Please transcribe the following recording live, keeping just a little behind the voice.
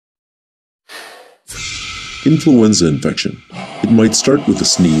Influenza infection. It might start with a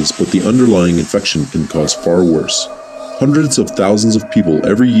sneeze, but the underlying infection can cause far worse. Hundreds of thousands of people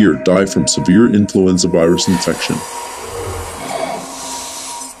every year die from severe influenza virus infection.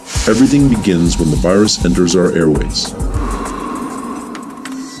 Everything begins when the virus enters our airways.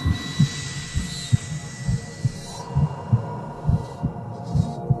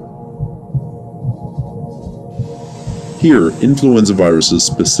 Here, influenza viruses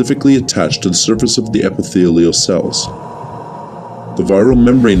specifically attach to the surface of the epithelial cells. The viral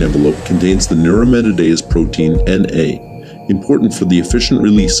membrane envelope contains the neuraminidase protein Na, important for the efficient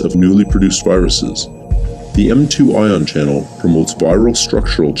release of newly produced viruses. The M2 ion channel promotes viral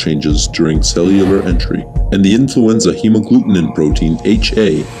structural changes during cellular entry, and the influenza hemagglutinin protein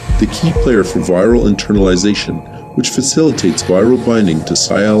HA, the key player for viral internalization, which facilitates viral binding to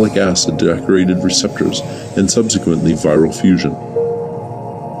sialic acid-decorated receptors and subsequently viral fusion.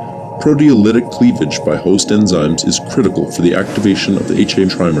 Proteolytic cleavage by host enzymes is critical for the activation of the HA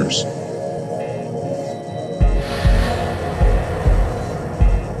trimers.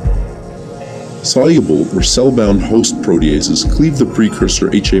 Soluble or cell-bound host proteases cleave the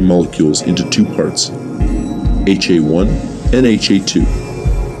precursor HA molecules into two parts, HA1 and HA2.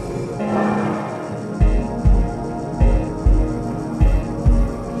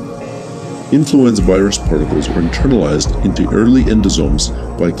 Influenza virus particles are internalized into early endosomes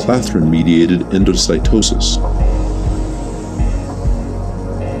by clathrin-mediated endocytosis.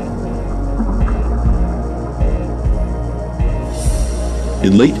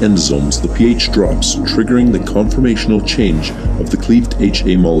 In late endosomes, the pH drops, triggering the conformational change of the cleaved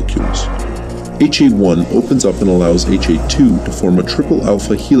HA molecules. HA1 opens up and allows HA2 to form a triple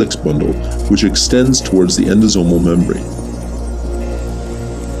alpha helix bundle, which extends towards the endosomal membrane.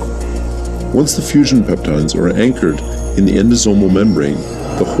 Once the fusion peptides are anchored in the endosomal membrane,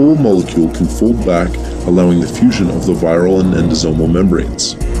 the whole molecule can fold back, allowing the fusion of the viral and endosomal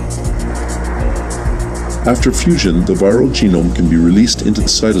membranes. After fusion, the viral genome can be released into the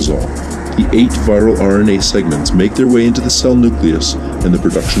cytosol. The 8 viral RNA segments make their way into the cell nucleus, and the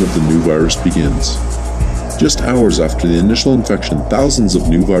production of the new virus begins. Just hours after the initial infection, thousands of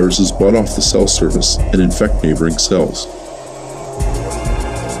new viruses bud off the cell surface and infect neighboring cells.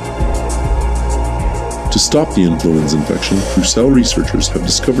 To stop the influenza infection, Crucell researchers have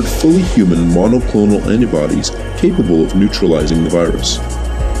discovered fully human monoclonal antibodies capable of neutralizing the virus.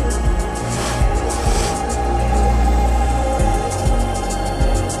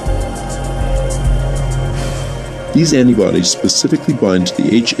 These antibodies specifically bind to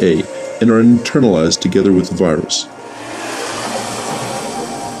the HA and are internalized together with the virus.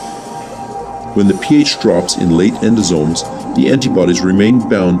 When the pH drops in late endosomes, the antibodies remain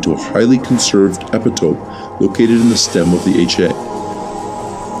bound to a highly conserved epitope located in the stem of the HA.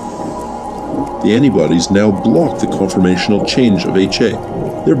 The antibodies now block the conformational change of HA,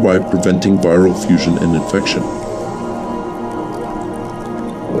 thereby preventing viral fusion and infection.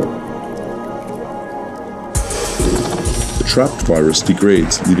 The trapped virus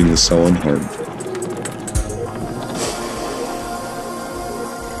degrades, leaving the cell unharmed.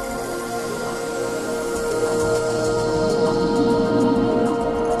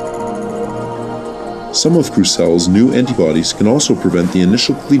 Some of Crucell's new antibodies can also prevent the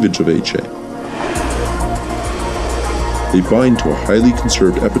initial cleavage of HA. They bind to a highly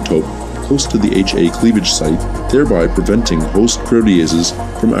conserved epitope close to the HA cleavage site, thereby preventing host proteases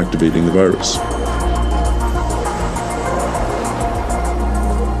from activating the virus.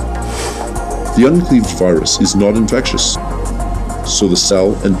 The uncleaved virus is not infectious, so the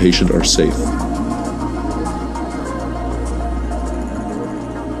cell and patient are safe.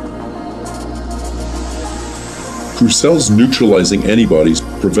 Crucell's neutralizing antibodies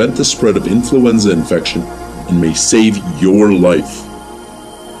prevent the spread of influenza infection and may save your life.